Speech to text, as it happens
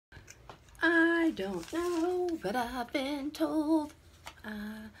I don't know, but I've been told.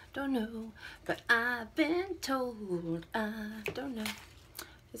 I don't know, but I've been told. I don't know.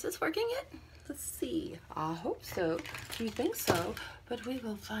 Is this working yet? Let's see. I hope so. We think so, but we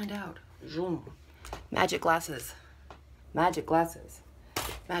will find out. Zoom. Magic glasses. Magic glasses.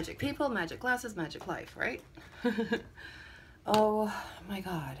 Magic people, magic glasses, magic life, right? Oh my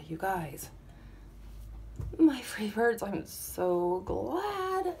God, you guys. My free birds, I'm so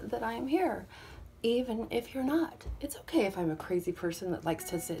glad that I'm here. Even if you're not. It's okay if I'm a crazy person that likes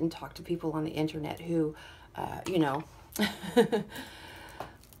to sit and talk to people on the internet who, you know,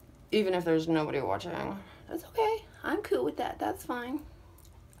 even if there's nobody watching. That's okay. I'm cool with that. That's fine.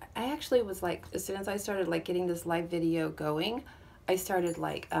 I actually was like, as soon as I started like getting this live video going, I started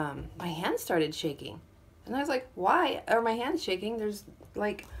like, my hands started shaking. And I was like, why are my hands shaking? There's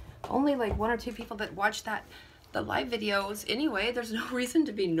like only like 1 or 2 people that watch the live videos anyway. There's no reason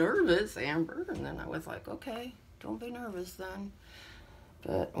to be nervous, Amber. And then I was like, okay, don't be nervous then.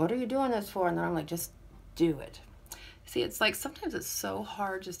 But what are you doing this for? And then I'm like, just do it. See, it's like sometimes it's so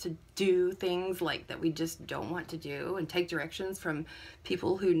hard just to do things like that we just don't want to do and take directions from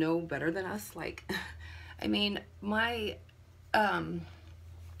people who know better than us. Like, I mean, my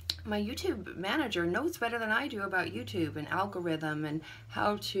YouTube manager knows better than I do about YouTube and algorithm and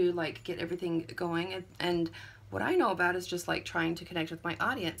how to like get everything going, and what I know about is just like trying to connect with my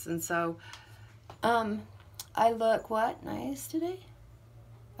audience. And so I look what nice today?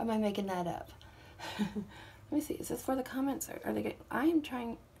 Am I making that up? Let me see, is this for the comments? Are they getting, I am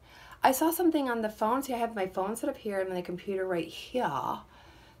trying, I saw something on the phone. See, I have my phone set up here and the computer right here,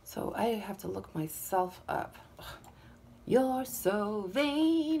 so I have to look myself up. You're so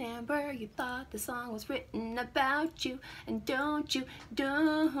vain, Amber, you thought the song was written about you, and don't you.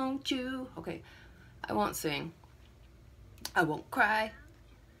 Okay, I won't sing. I won't cry.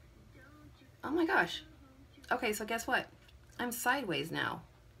 Oh my gosh. Okay, so guess what? I'm sideways now.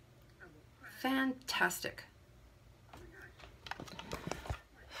 Fantastic.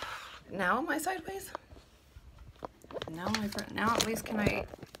 Now am I sideways? Now my friend, now at least can I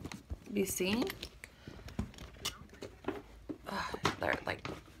be seen? They're like,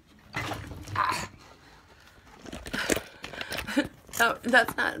 oh,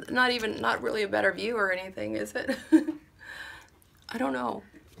 that's not really a better view or anything, is it? I don't know.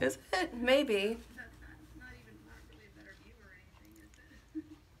 Is it? Maybe.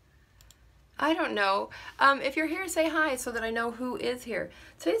 I don't know. If you're here, say hi so that I know who is here.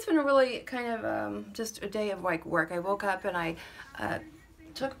 Today's been a really kind of just a day of like work. I woke up and I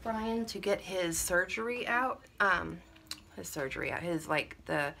took Brian to get his surgery out. His like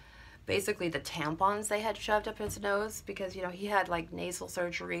basically the tampons they had shoved up his nose, because you know he had like nasal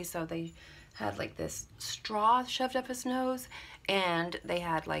surgery, so they had like this straw shoved up his nose, and they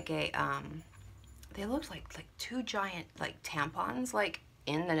had like a they looked like 2 giant like tampons like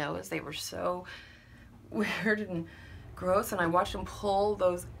in the nose. They were so weird and gross, and I watched him pull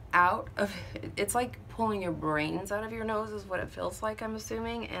those out of it. It's like pulling your brains out of your nose is what it feels like, I'm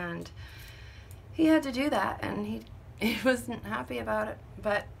assuming. And he had to do that, and he wasn't happy about it,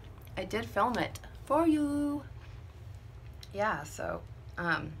 but I did film it for you. Yeah, so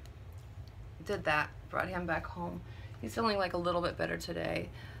did that, brought him back home. He's feeling like a little bit better today,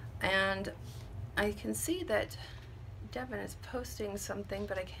 and I can see that Devin is posting something,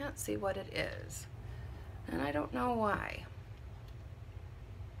 but I can't see what it is, and I don't know why.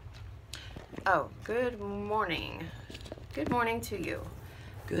 Oh, good morning. Good morning to you.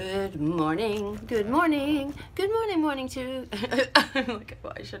 Good morning, good morning, good morning to. I'm like,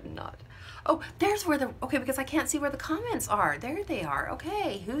 well, I should not. Oh, there's where the, okay, because I can't see where the comments are. There they are.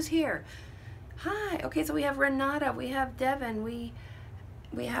 Okay, who's here? Hi. Okay, so we have Renata, we have Devin, we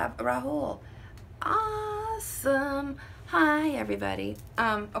have Rahul. Awesome. Hi, everybody.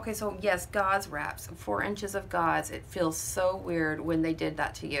 Okay, so yes, gauze wraps, 4 inches of gauze. It feels so weird when they did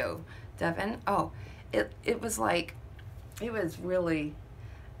that to you, Devin. Oh, it was like, it was really,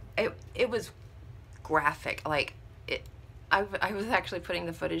 it was graphic. Like I was actually putting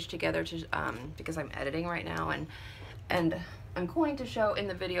the footage together to because I'm editing right now, and I'm going to show in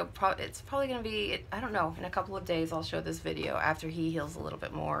the video. It's probably going to be, I don't know, in a couple of days I'll show this video after he heals a little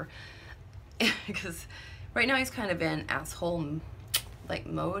bit more, because right now he's kind of in asshole like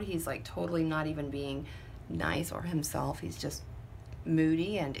mode. He's like totally not even being nice or himself. He's just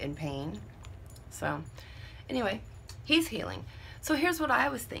moody and in pain. So anyway, he's healing. So here's what I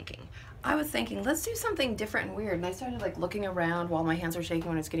was thinking. I was thinking, let's do something different and weird. And I started like looking around while my hands were shaking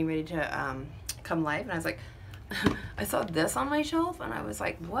when I was getting ready to come live. And I was like, I saw this on my shelf, and I was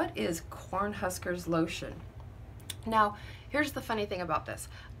like, what is Corn Husker's lotion? Now, here's the funny thing about this.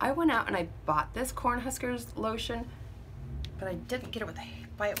 I went out and I bought this Corn Huskers lotion, but I didn't get it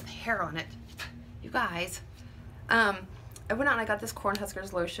buy it with hair on it. You guys. I went out and I got this Corn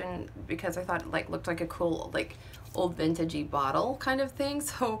Huskers lotion because I thought it like looked like a cool like old vintagey bottle kind of thing.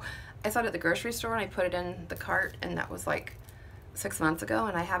 So I saw it at the grocery store and I put it in the cart, and that was like 6 months ago,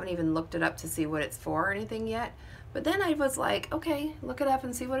 and I haven't even looked it up to see what it's for or anything yet. But then I was like, okay, look it up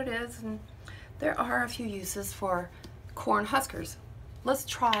and see what it is. And there are a few uses for Corn Huskers. Let's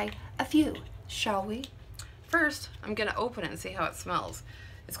try a few, shall we? First, I'm gonna open it and see how it smells.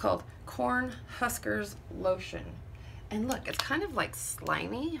 It's called Corn Huskers Lotion. And look, it's kind of like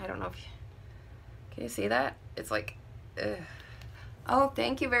slimy. I don't know if you, can you see that? It's like, ugh. Oh,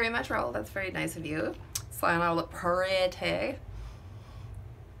 thank you very much, Raul. That's very nice of you. Slime all look pretty.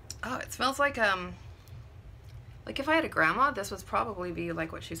 Oh, it smells like if I had a grandma, this would probably be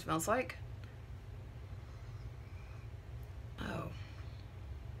like what she smells like. Oh.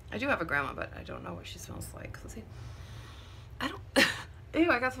 I do have a grandma, but I don't know what she smells like. Let's see. I don't,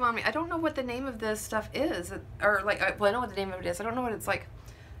 ew, I got some on me. I don't know what the name of this stuff is. Or like, well, I know what the name of it is. I don't know what it's like.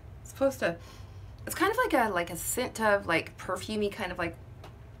 It's supposed to, it's kind of like a scent of like perfumey, kind of like,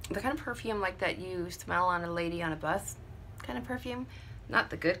 the kind of perfume like that you smell on a lady on a bus kind of perfume. Not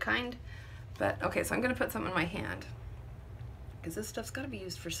the good kind. But, okay, so I'm going to put something in my hand. Because this stuff's got to be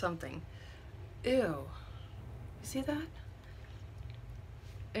used for something. Ew. You see that?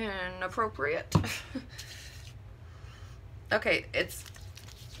 Inappropriate. Okay, it's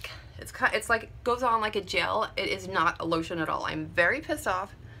like, goes on like a gel. It is not a lotion at all. I'm very pissed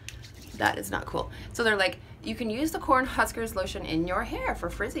off. That is not cool. So they're like, you can use the Corn Huskers lotion in your hair for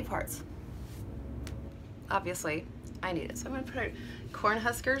frizzy parts. Obviously, I need it. So I'm going to put Corn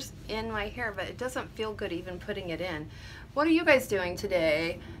Huskers in my hair, but it doesn't feel good even putting it in. What are you guys doing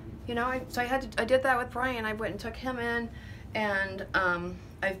today? You know, I did that with Brian. I went and took him in, and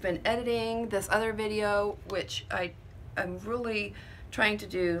I've been editing this other video, which I'm really trying to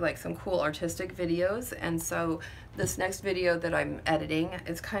do like some cool artistic videos, and so this next video that I'm editing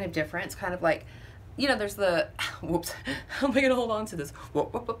is kind of different. It's kind of like, you know, there's the, whoops, how am I gonna hold on to this?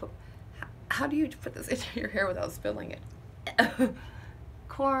 Whoop, whoop, whoop, whoop. How do you put this into your hair without spilling it?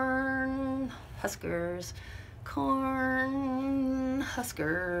 Corn Huskers, Corn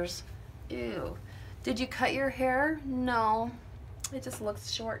Huskers. Ew. Did you cut your hair? No, it just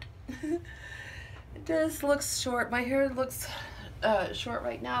looks short. It just looks short. My hair looks short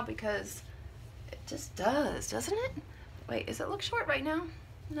right now because it just does, doesn't it? Wait, does it look short right now?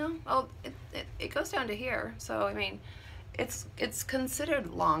 No? Oh, it goes down to here. So, I mean, it's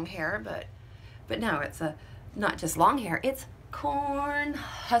considered long hair, but no, it's not just long hair. It's Corn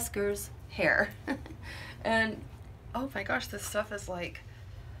Huskers hair. And, oh my gosh, this stuff is like,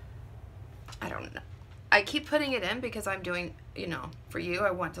 I don't know. I keep putting it in because I'm doing, you know, for you,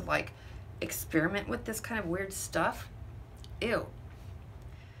 I want to like experiment with this kind of weird stuff. Ew.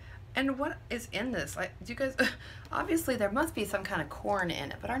 And what is in this? Like, do you guys, obviously there must be some kind of corn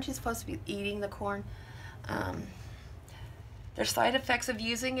in it, but aren't you supposed to be eating the corn? There's side effects of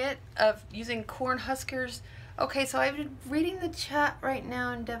using Corn Huskers. Okay, so I've been reading the chat right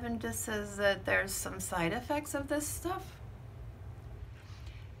now, and Devin just says that there's some side effects of this stuff.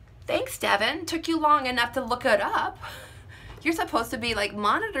 Thanks, Devin. Took you long enough to look it up. You're supposed to be like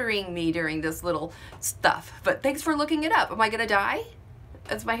monitoring me during this little stuff, but thanks for looking it up. Am I gonna die?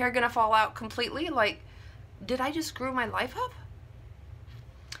 Is my hair gonna fall out completely? Like, did I just screw my life up?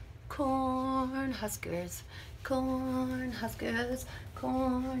 Corn Huskers, Corn Huskers,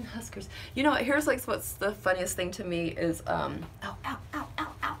 Corn Huskers. You know, here's like what's the funniest thing to me is, ow, ow, ow, ow,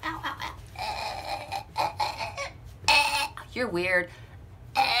 ow, ow, ow. You're weird.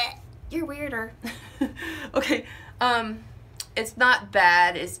 You're weirder. Okay, it's not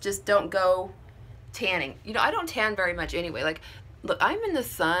bad. It's just don't go tanning. You know, I don't tan very much anyway. Like, look, I'm in the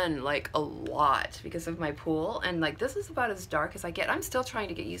sun like a lot because of my pool, and like this is about as dark as I get. I'm still trying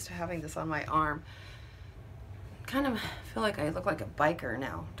to get used to having this on my arm. Kind of feel like I look like a biker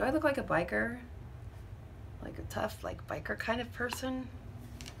now. Do I look like a biker? Like a tough, like biker kind of person,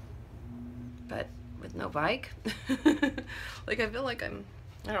 but with no bike. Like I feel like I don't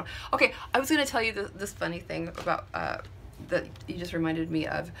know. Okay, I was gonna tell you this funny thing about that you just reminded me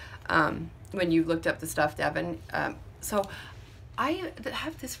of when you looked up the stuff, Devin. So I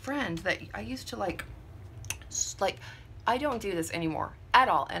have this friend that I used to like, I don't do this anymore at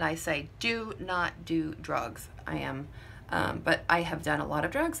all, and I say do not do drugs. I am, but I have done a lot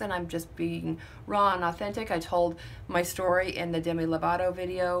of drugs, and I'm just being raw and authentic. I told my story in the Demi Lovato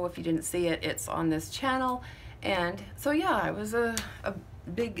video. If you didn't see it, it's on this channel. And so yeah, I was a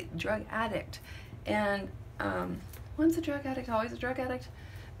big drug addict, and well, once a drug addict, always a drug addict?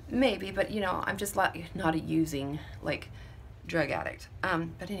 Maybe, but you know, I'm just like not a using like drug addict.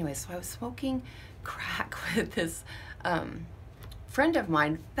 But anyway, so I was smoking crack with this friend of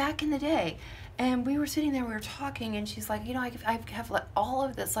mine back in the day, and we were sitting there, we were talking, and she's like, you know, I have like all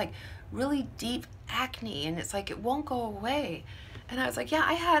of this like really deep acne, and it's like it won't go away. And I was like, yeah,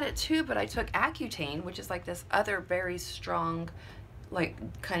 I had it too, but I took Accutane, which is like this other very strong, like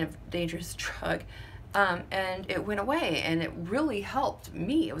kind of dangerous drug, and it went away, and it really helped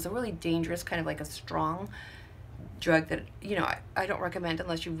me. It was a really dangerous kind of like a strong drug that, you know, I don't recommend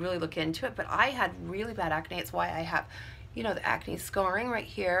unless you really look into it. But I had really bad acne. It's why I have, you know, the acne scarring right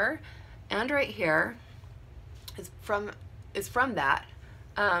here and right here is from that.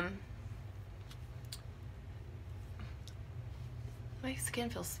 My skin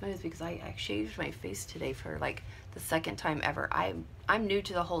feels smooth because I shaved my face today for like the second time ever. I'm new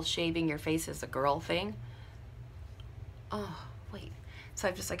to the whole shaving your face as a girl thing. Oh, wait. So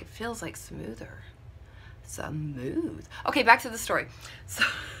I'm just like, it feels like smoother. Smooth. Okay, back to the story.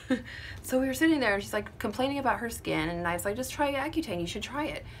 So we were sitting there, and she's like complaining about her skin, and I was like, just try Accutane, you should try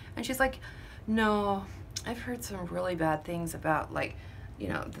it. And she's like, no, I've heard some really bad things about, like, you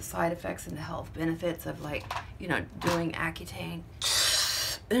know, the side effects and the health benefits of, like, you know, doing Accutane.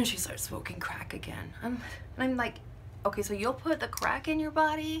 And then she starts smoking crack again. I'm like, okay, so you'll put the crack in your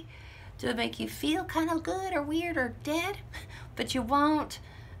body to make you feel kind of good or weird or dead, but you won't,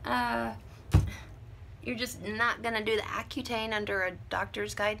 you're just not gonna do the Accutane under a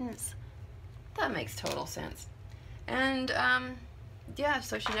doctor's guidance? That makes total sense. And yeah,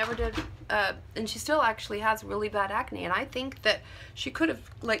 so she never did, and she still actually has really bad acne, and I think that she could have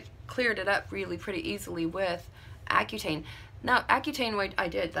like cleared it up really pretty easily with Accutane. Now, Accutane, what I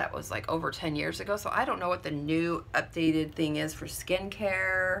did, that was like over 10 years ago, so I don't know what the new updated thing is for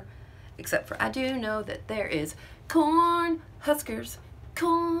skincare, except for I do know that there is Corn Huskers.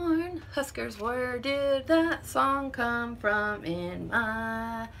 Corn Huskers, where did that song come from in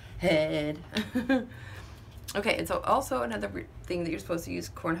my head? Okay, and so also another thing that you're supposed to use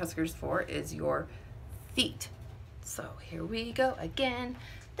Corn Huskers for is your feet. So here we go again.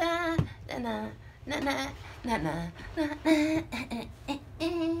 Da, da, na, na, na, na, na, na, na,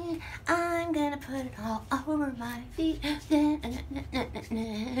 I'm gonna put it all over my feet.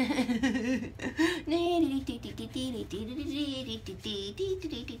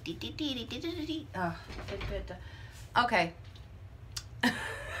 Okay.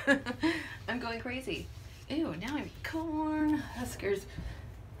 I'm going crazy. Ew, now I'm Corn Huskers.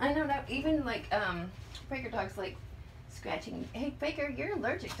 I know now, even like Baker Dog's like scratching. Hey Baker, you're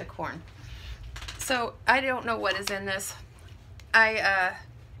allergic to corn. So I don't know what is in this. I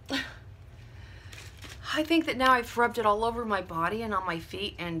think that now I've rubbed it all over my body and on my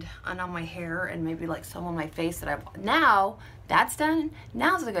feet and on my hair and maybe like some on my face that now that's done.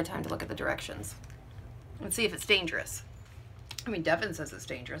 Now's a good time to look at the directions and see if it's dangerous. I mean, Devin says it's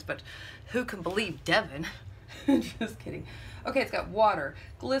dangerous, but who can believe Devin? Just kidding. Okay, it's got water,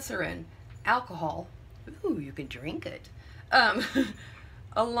 glycerin, alcohol. Ooh, you can drink it.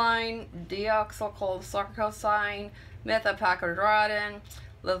 Align, deoxycholic, methylpachyridine,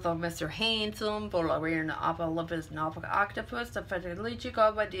 little Mr. Handsome, Bolarin, Apolopus, Nopic Octopus, the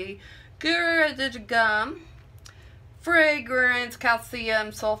Fetilichico Body, Gurrid Gum, Fragrance,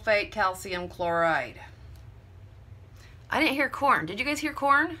 Calcium Sulfate, Calcium Chloride. I didn't hear corn. Did you guys hear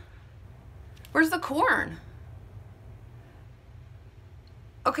corn? Where's the corn?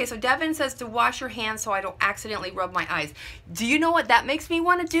 Okay, so Devin says to wash your hands so I don't accidentally rub my eyes. Do you know what that makes me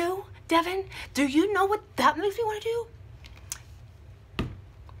want to do, Devin? Do you know what that makes me want to do?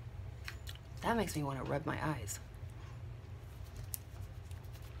 That makes me want to rub my eyes.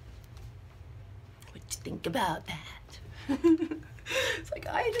 What you think about that? It's like,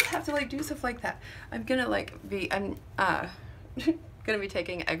 I just have to like do stuff like that. I'm gonna like I'm gonna be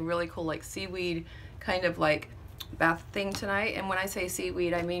taking a really cool like seaweed kind of like bath thing tonight, and when I say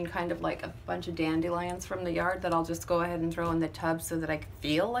seaweed I mean kind of like a bunch of dandelions from the yard that I'll just go ahead and throw in the tub so that I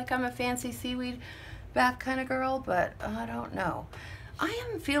feel like I'm a fancy seaweed bath kind of girl, but I don't know. I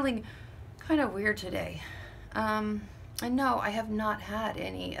am feeling kind of weird today. And no, I have not had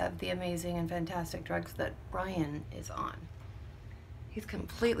any of the amazing and fantastic drugs that Brian is on. He's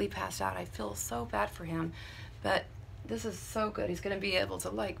completely passed out. I feel so bad for him, but this is so good. He's gonna be able to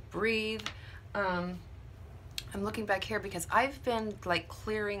like breathe. I'm looking back here because I've been like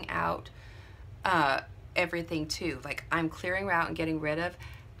clearing out everything too. Like I'm clearing out and getting rid of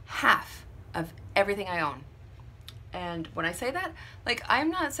half of everything I own. And when I say that, like I'm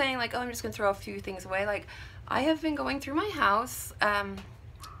not saying like, oh, I'm just gonna throw a few things away. Like I have been going through my house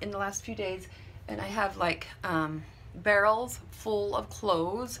in the last few days, and I have like barrels full of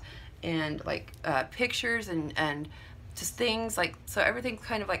clothes and like pictures and just things like, so everything's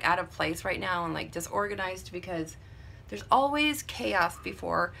kind of like out of place right now and like disorganized, because there's always chaos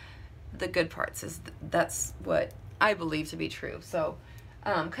before the good parts. That's what I believe to be true. So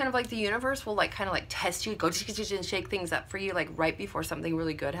kind of like the universe will like kind of like test you, go and shake things up for you like right before something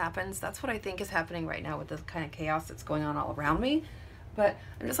really good happens. That's what I think is happening right now with this kind of chaos that's going on all around me. But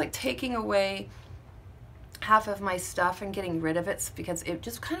I'm just like taking away half of my stuff and getting rid of it, because it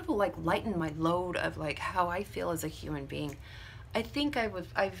just kind of will like lighten my load of like how I feel as a human being. I think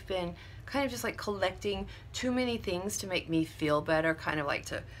I've been kind of just like collecting too many things to make me feel better, kind of like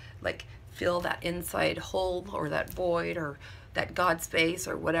to like fill that inside hole or that void or that God space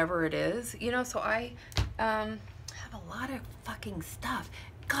or whatever it is, you know. So I have a lot of fucking stuff.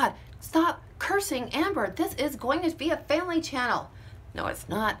 God, stop cursing, Amber. This is going to be a family channel. No, it's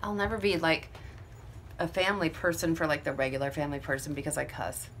not. I'll never be like a family person for like the regular family person because I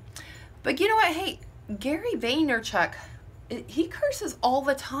cuss. But you know what? Hey, Gary Vaynerchuk, he curses all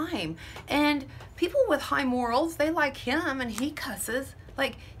the time, and people with high morals, they like him, and he cusses.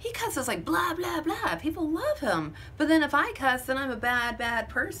 Like, he cusses like blah, blah, blah. People love him. But then if I cuss, then I'm a bad, bad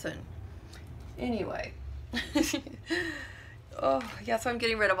person. Anyway. Oh, yeah, so I'm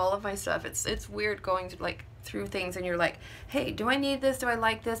getting rid of all of my stuff. It's weird going to, like, through things, and you're like, hey, do I need this? Do I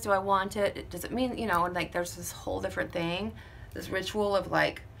like this? Do I want it? Does it mean, you know, and like there's this whole different thing, this ritual of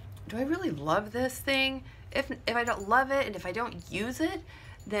like, do I really love this thing? If I don't love it and if I don't use it,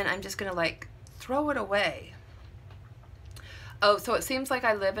 then I'm just gonna like throw it away. Oh, so it seems like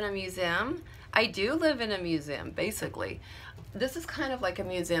I live in a museum. I do live in a museum, basically. This is kind of like a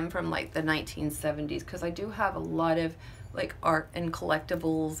museum from like the 1970s, because I do have a lot of like art and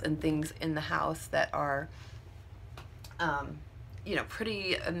collectibles and things in the house that are you know,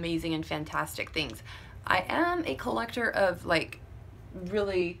 pretty amazing and fantastic things. I am a collector of like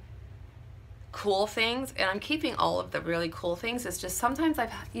really cool things, and I'm keeping all of the really cool things. It's just sometimes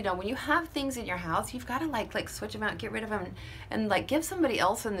you know, when you have things in your house, you've got to like switch them out, get rid of them, and like give somebody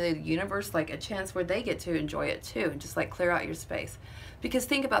else in the universe like a chance where they get to enjoy it too, and just like clear out your space. Because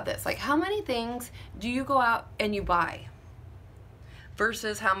think about this, like how many things do you go out and you buy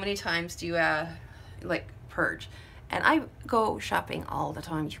versus how many times do you like purge? And I go shopping all the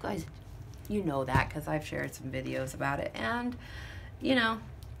time. You guys, you know that, because I've shared some videos about it. And, you know,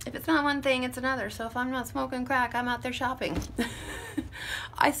 if it's not one thing, it's another. So if I'm not smoking crack, I'm out there shopping.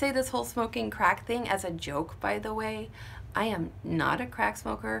 I say this whole smoking crack thing as a joke, by the way. I am not a crack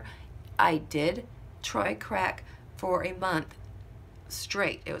smoker. I did try crack for a month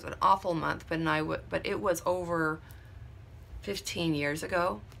straight. It was an awful month, but it was over 15 years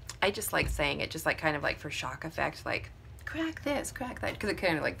ago. I just like saying it, just like kind of like for shock effect, like crack this, crack that, because it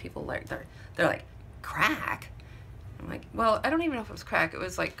kind of like people like they're like crack. I'm like, well, I don't even know if it was crack. It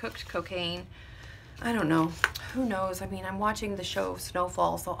was like cooked cocaine. I don't know. Who knows? I mean, I'm watching the show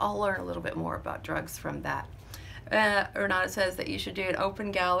Snowfall, so I'll learn a little bit more about drugs from that. Renata says that you should do an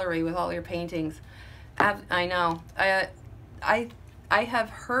open gallery with all your paintings. I know. I have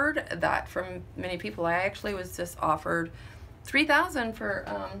heard that from many people. I actually was just offered $3,000 for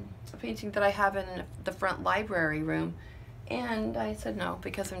a painting that I have in the front library room, and I said no,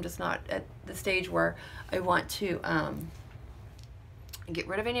 because I'm just not at the stage where I want to get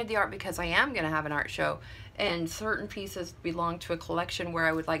rid of any of the art, because I am going to have an art show, and certain pieces belong to a collection where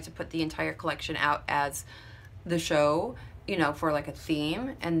I would like to put the entire collection out as the show, you know, for like a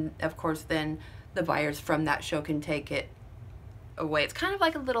theme, and of course then the buyers from that show can take it away. It's kind of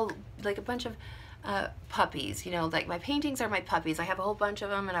like a little, like a bunch of puppies, you know, like my paintings are my puppies. I have a whole bunch of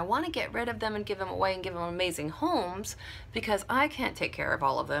them, and I want to get rid of them and give them away and give them amazing homes, because I can't take care of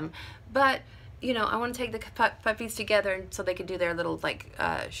all of them. But, you know, I want to take the puppies together so they could do their little like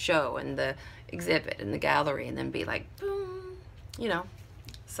show and the exhibit and the gallery, and then be like, boom, you know.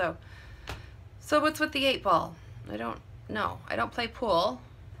 So what's with the 8-ball? I don't know. I don't play pool.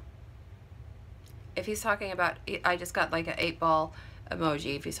 If he's talking about, I just got like an 8-ball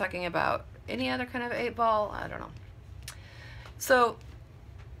emoji. If he's talking about any other kind of 8-ball, I don't know. So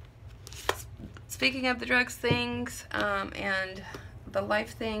speaking of the drugs things and the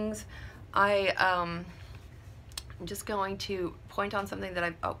life things, I'm just going to point on something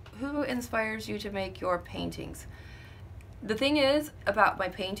that who inspires you to make your paintings? The thing is about my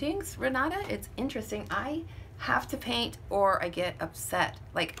paintings, Renata, it's interesting. I have to paint or I get upset.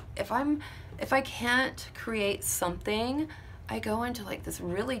 Like if I can't create something, I go into like this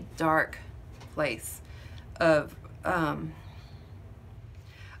really dark place of I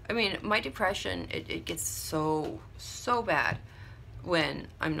mean, my depression, it gets so bad when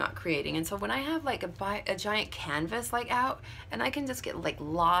I'm not creating. And so when I have like a giant canvas like out, and I can just get like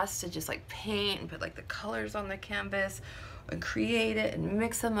lost and just like paint and put like the colors on the canvas and create it and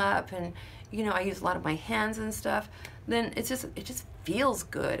mix them up, and you know, I use a lot of my hands and stuff, then it just feels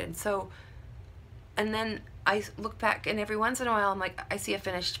good. And so, and then I look back, and every once in a while I'm like, I see a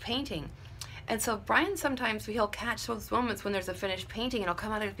finished painting. And so Brian, sometimes he'll catch those moments when there's a finished painting, and I'll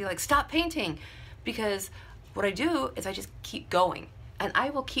come out and be like, stop painting, because what I do is I just keep going, and I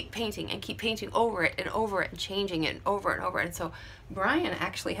will keep painting and keep painting over it and over it and changing it and over and over. And so Brian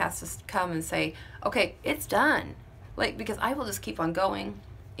actually has to come and say, okay, it's done. Like, because I will just keep on going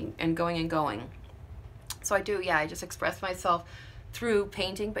and going and going. So I do, yeah, I just express myself through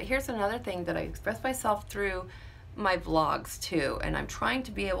painting. But here's another thing that I express myself through my vlogs too. And I'm trying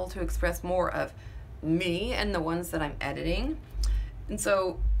to be able to express more of me and the ones that I'm editing. And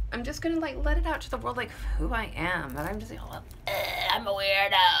so I'm just gonna like let it out to the world, like who I am. And I'm just like, oh, I'm a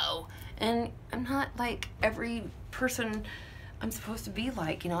weirdo. And I'm not like every person I'm supposed to be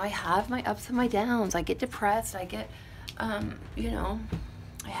like. You know, I have my ups and my downs. I get depressed. I get, you know,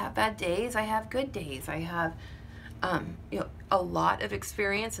 I have bad days. I have good days. I have, you know, a lot of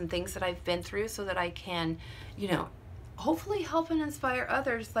experience and things that I've been through, so that I can, you know, hopefully help and inspire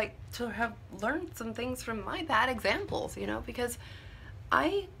others, like to have learned some things from my bad examples, you know, because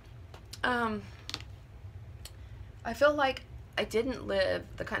I feel like I didn't live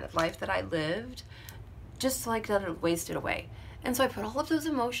the kind of life that I lived, just like that it wasted away. And so I put all of those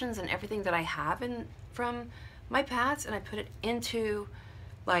emotions and everything that I have in from my past, and I put it into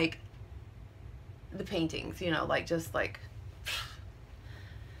like the paintings, you know, like just like,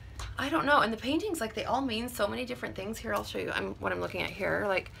 I don't know. And the paintings, like they all mean so many different things. Here, I'll show you what I'm looking at here.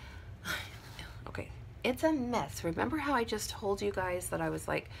 Like, okay, it's a mess. Remember how I just told you guys that I was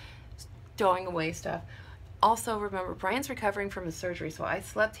like stowing away stuff? Also, remember, Brian's recovering from his surgery, so I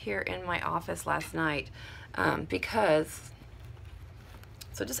slept here in my office last night because,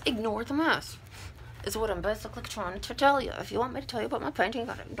 so just ignore the mess, is what I'm basically trying to tell you. If you want me to tell you about my painting, you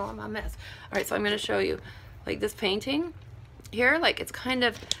gotta ignore my mess. All right, so I'm gonna show you, like this painting here, like it's kind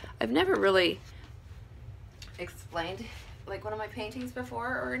of, I've never really explained like one of my paintings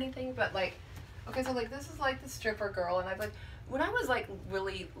before or anything, but like, okay, so like this is like the stripper girl, and I've like, when I was like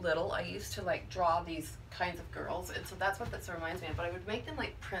really little, I used to like draw these kinds of girls, and so that's what this reminds me of. But I would make them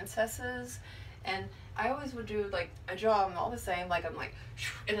like princesses, and I always would do like, I draw them all the same, like I'm like,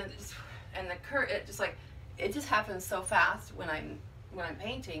 and then just, and it just happens so fast when I'm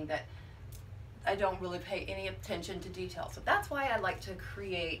painting that I don't really pay any attention to detail. So that's why I like to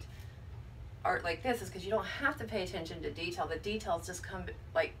create art like this, is because you don't have to pay attention to detail. The details just come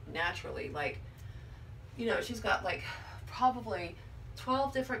like naturally. Like, you know, she's got like probably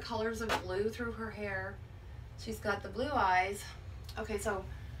 12 different colors of blue through her hair. She's got the blue eyes. Okay, so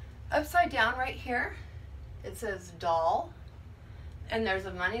upside down right here, it says doll, and there's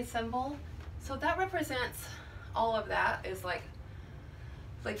a money symbol. So that represents all of that, is like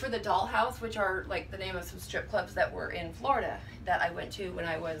for the dollhouse, which are like the name of some strip clubs that were in Florida that I went to when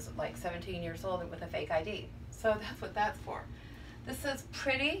I was like 17 years old and with a fake ID. So that's what that's for. This says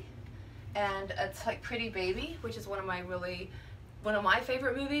pretty, and it's like Pretty Baby, which is one of my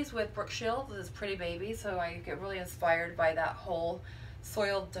favorite movies with Brooke Shields, is Pretty Baby. So I get really inspired by that whole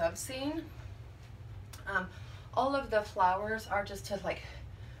soiled dove scene. All of the flowers are just to like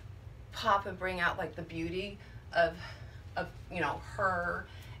pop and bring out like the beauty of you know, her,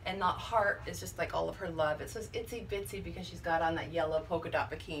 and not heart is just like all of her love. It says itsy bitsy because she's got on that yellow polka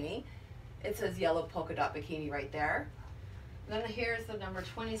dot bikini. It says yellow polka dot bikini right there. And then here's the number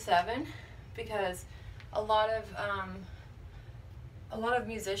 27, because a lot of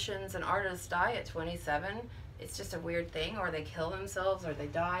musicians and artists die at 27. It's just a weird thing, or they kill themselves, or they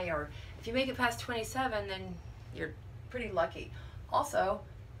die, or if you make it past 27, then you're pretty lucky. Also,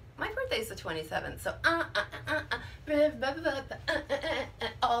 my birthday's the 27th, so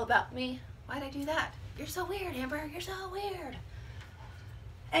all about me. Why'd I do that? You're so weird, Amber. You're so weird.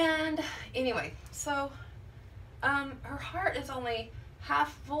 And anyway, so her heart is only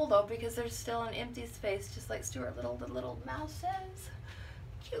half full though, because there's still an empty space, just like Stuart Little, the little mouse says.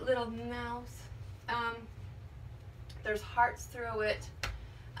 Cute little mouse. There's hearts through it.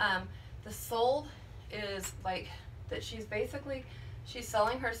 The soul is like that she's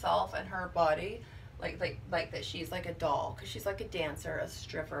selling herself and her body like that she's like a doll, because she's like a dancer, a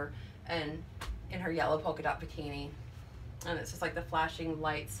stripper, and in her yellow polka dot bikini, and it's just like the flashing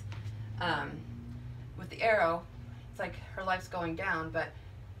lights with the arrow. It's like her life's going down, but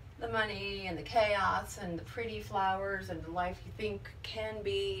the money and the chaos and the pretty flowers and the life you think can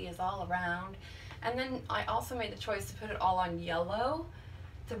be is all around. And then I also made the choice to put it all on yellow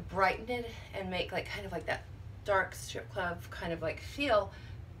to brighten it and make like kind of like that dark strip club kind of like feel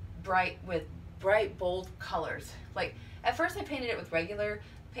bright with bright bold colors. Like at first I painted it with regular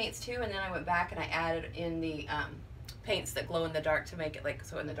paints too, and then I went back and I added in the paints that glow in the dark to make it like,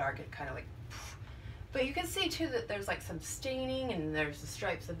 so in the dark it kind of like, but you can see too that there's like some staining, and there's the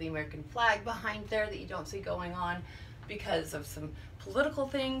stripes of the American flag behind there that you don't see going on because of some political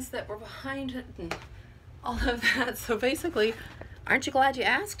things that were behind it and all of that. So basically, aren't you glad you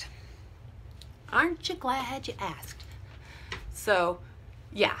asked? Aren't you glad you asked? So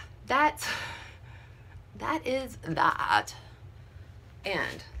yeah, that is that.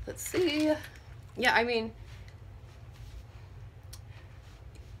 And let's see. Yeah, I mean,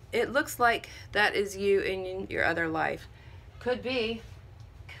 it looks like that is you in your other life. Could be.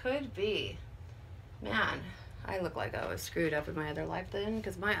 Could be. Man, I look like I was screwed up in my other life then,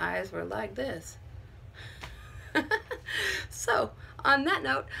 because my eyes were like this. So, on that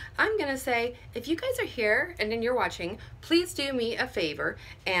note, I'm going to say, if you guys are here and then you're watching, please do me a favor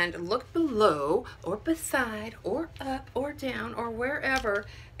and look below or beside or up or down or wherever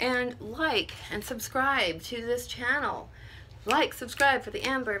and like and subscribe to this channel. Like, subscribe for the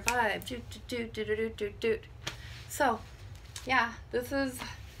Amber vibe. So, yeah, this is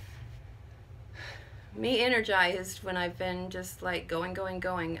me energized when I've been just like going,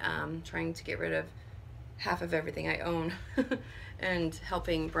 trying to get rid of half of everything I own and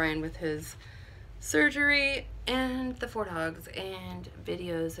helping Brian with his surgery and the 4 dogs and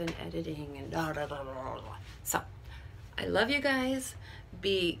videos and editing and da da da da da. So, I love you guys.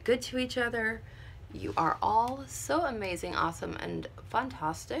 Be good to each other. You are all so amazing, awesome, and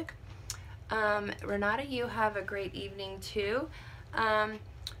fantastic. Renata, you have a great evening too.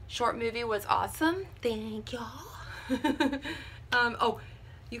 Short movie was awesome. Thank y'all. Oh,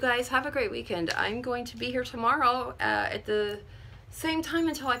 you guys have a great weekend. I'm going to be here tomorrow at the same time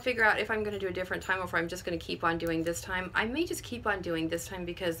until I figure out if I'm going to do a different time or if I'm just going to keep on doing this time. I may just keep on doing this time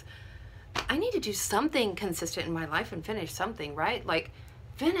because I need to do something consistent in my life and finish something, right? Like,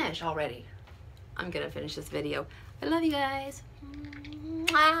 finish already. I'm going to finish this video. I love you guys.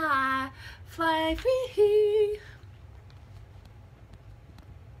 Mwah. Fly free.